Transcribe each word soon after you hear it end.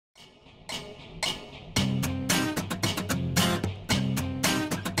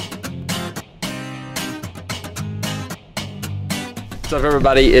What's up,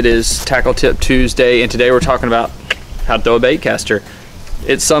 everybody? It is Tackle Tip Tuesday, and today we're talking about how to throw a bait caster.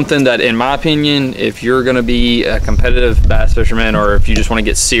 It's something that, in my opinion, if you're going to be a competitive bass fisherman, or if you just want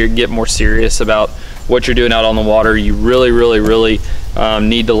to get more serious about what you're doing out on the water, you really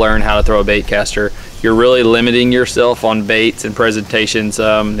need to learn how to throw a bait caster. You're really limiting yourself on baits and presentations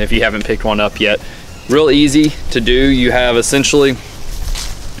if you haven't picked one up yet. Real easy to do. You have essentially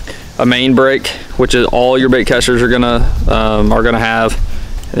a main break, which is all your bait casters are gonna have,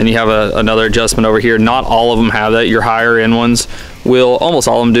 and then you have another adjustment over here. Not all of them have that. Your higher end ones will. Almost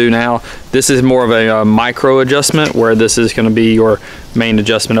all of them do now. This is more of a micro adjustment, where this is going to be your main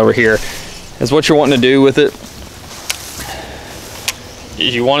adjustment over here. Is what you're wanting to do with it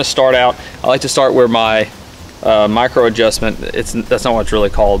is you want to start out. I like to start where my micro adjustment, that's not what it's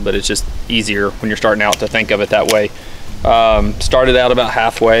really called, but it's just easier when you're starting out to think of it that way. Start it out about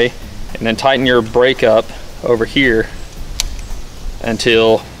halfway, and then tighten your brake up over here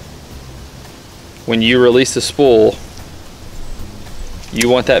until when you release the spool, you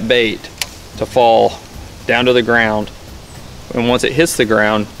want that bait to fall down to the ground, and once it hits the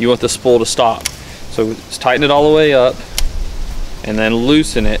ground, you want the spool to stop. So just tighten it all the way up and then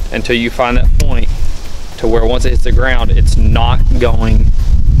loosen it until you find that point to where once it hits the ground, it's not going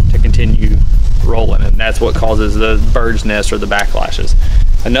to continue rolling, and that's what causes the bird's nest or the backlashes.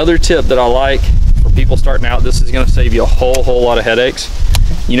 Another tip that I like for people starting out, this is going to save you a whole lot of headaches.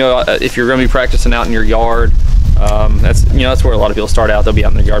 You know, if you're going to be practicing out in your yard, that's where a lot of people start out. They'll be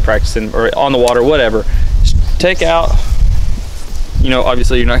out in their yard practicing or on the water, whatever. Just take out,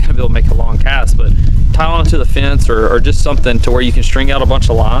 obviously you're not going to be able to make a long cast, but tie onto the fence or just something to where you can string out a bunch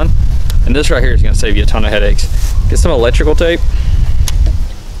of line. And this right here is going to save you a ton of headaches. Get some electrical tape.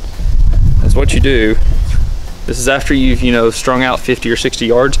 That's what you do. This is after you've strung out 50 or 60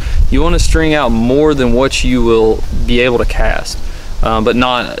 yards. You want to string out more than what you will be able to cast, but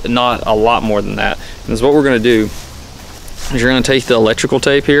not a lot more than that. And this is what we're going to do. Is you're going to take the electrical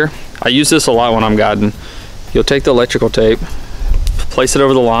tape here. I use this a lot when I'm guiding. You'll take the electrical tape, place it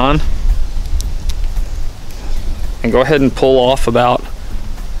over the line, and go ahead and pull off about,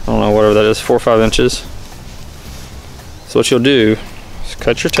 I don't know, whatever that is, 4 or 5 inches. So what you'll do is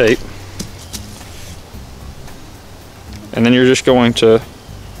cut your tape, and then you're just going to,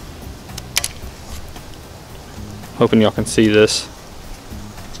 hoping y'all can see this,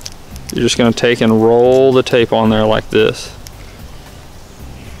 you're just going to take and roll the tape on there like this.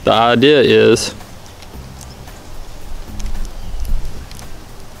 The idea is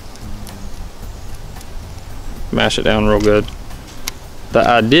mash it down real good. The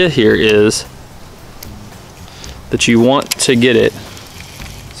idea here is that you want to get it,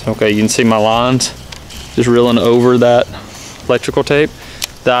 so okay, you can see my lines just reeling over that electrical tape.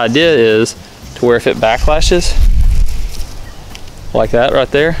 The idea is to where if it backlashes like that right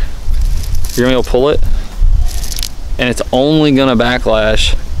there, you're gonna be able to pull it, and it's only gonna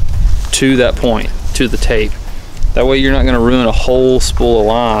backlash to that point, to the tape. That way you're not gonna ruin a whole spool of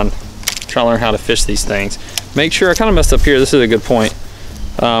line trying to learn how to fish these things. Make sure, I kind of messed up here, this is a good point.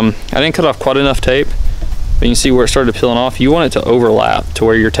 I didn't cut off quite enough tape, but you can see where it started peeling off. You want it to overlap to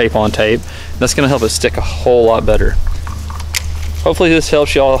where you're tape on tape. That's gonna help it stick a whole lot better. Hopefully this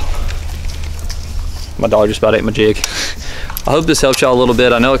helps y'all. My dog just about ate my jig. I hope this helps y'all a little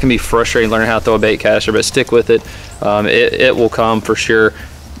bit. I know it can be frustrating learning how to throw a bait caster, but stick with it. It will come for sure.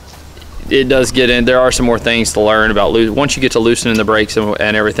 It does get in. There are some more things to learn about. Once you get to loosening the brakes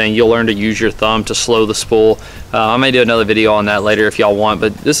and everything, you'll learn to use your thumb to slow the spool. I may do another video on that later if y'all want,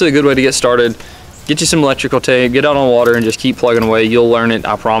 but this is a good way to get started. Get you some electrical tape, get out on water, and just keep plugging away. You'll learn it,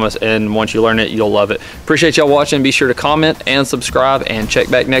 I promise, and once you learn it, you'll love it. Appreciate y'all watching. Be sure to comment and subscribe, and check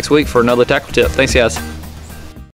back next week for another tackle tip. Thanks, guys.